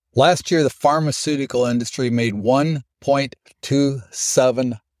Last year, the pharmaceutical industry made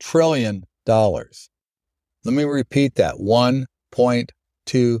 $1.27 trillion. Let me repeat that,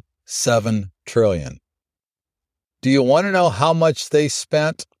 $1.27 trillion. Do you want to know how much they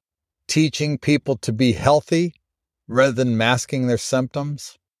spent teaching people to be healthy rather than masking their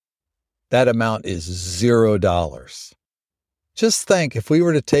symptoms? That amount is $0. Just think if we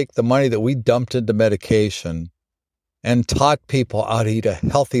were to take the money that we dumped into medication and taught people how to eat a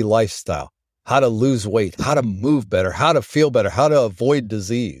healthy lifestyle, how to lose weight, how to move better, how to feel better, how to avoid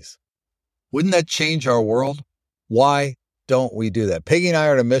disease. Wouldn't that change our world? Why don't we do that? Peggy and I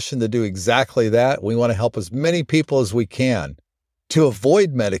are on a mission to do exactly that. We want to help as many people as we can to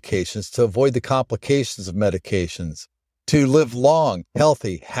avoid medications, to avoid the complications of medications, to live long,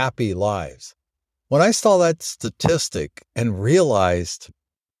 healthy, happy lives. When I saw that statistic and realized,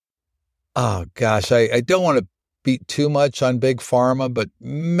 oh gosh, I don't want to beat too much on Big Pharma, but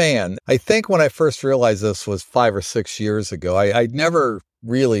man, I think when I first realized this was 5 or 6 years ago, I'd never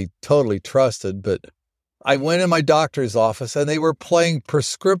really totally trusted, but I went in my doctor's office and they were playing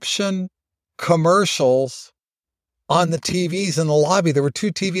prescription commercials on the TVs in the lobby. There were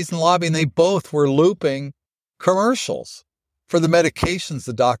 2 TVs in the lobby and they both were looping commercials for the medications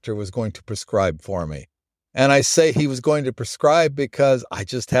the doctor was going to prescribe for me. And I say he was going to prescribe because I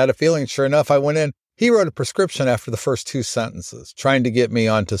just had a feeling. Sure enough, I went in. He wrote a prescription after the first 2 sentences, trying to get me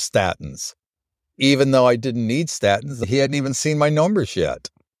onto statins. Even though I didn't need statins, he hadn't even seen my numbers yet.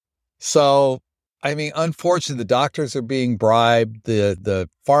 So, I mean, unfortunately, the doctors are being bribed. The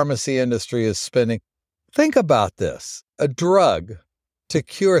pharmacy industry is spending. Think about this. A drug to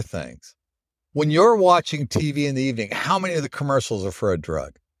cure things. When you're watching TV in the evening, how many of the commercials are for a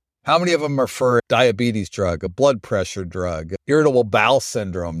drug? How many of them are for a diabetes drug, a blood pressure drug, irritable bowel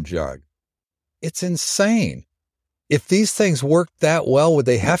syndrome drug? It's insane. If these things work that well, would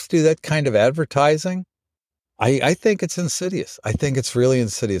they have to do that kind of advertising? I think it's insidious. I think it's really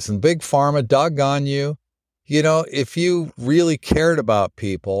insidious. And Big Pharma, doggone you. You know, if you really cared about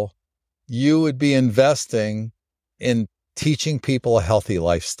people, you would be investing in teaching people a healthy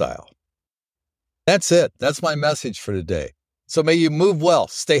lifestyle. That's it. That's my message for today. So may you move well,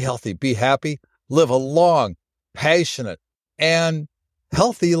 stay healthy, be happy, live a long, passionate, and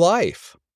healthy life.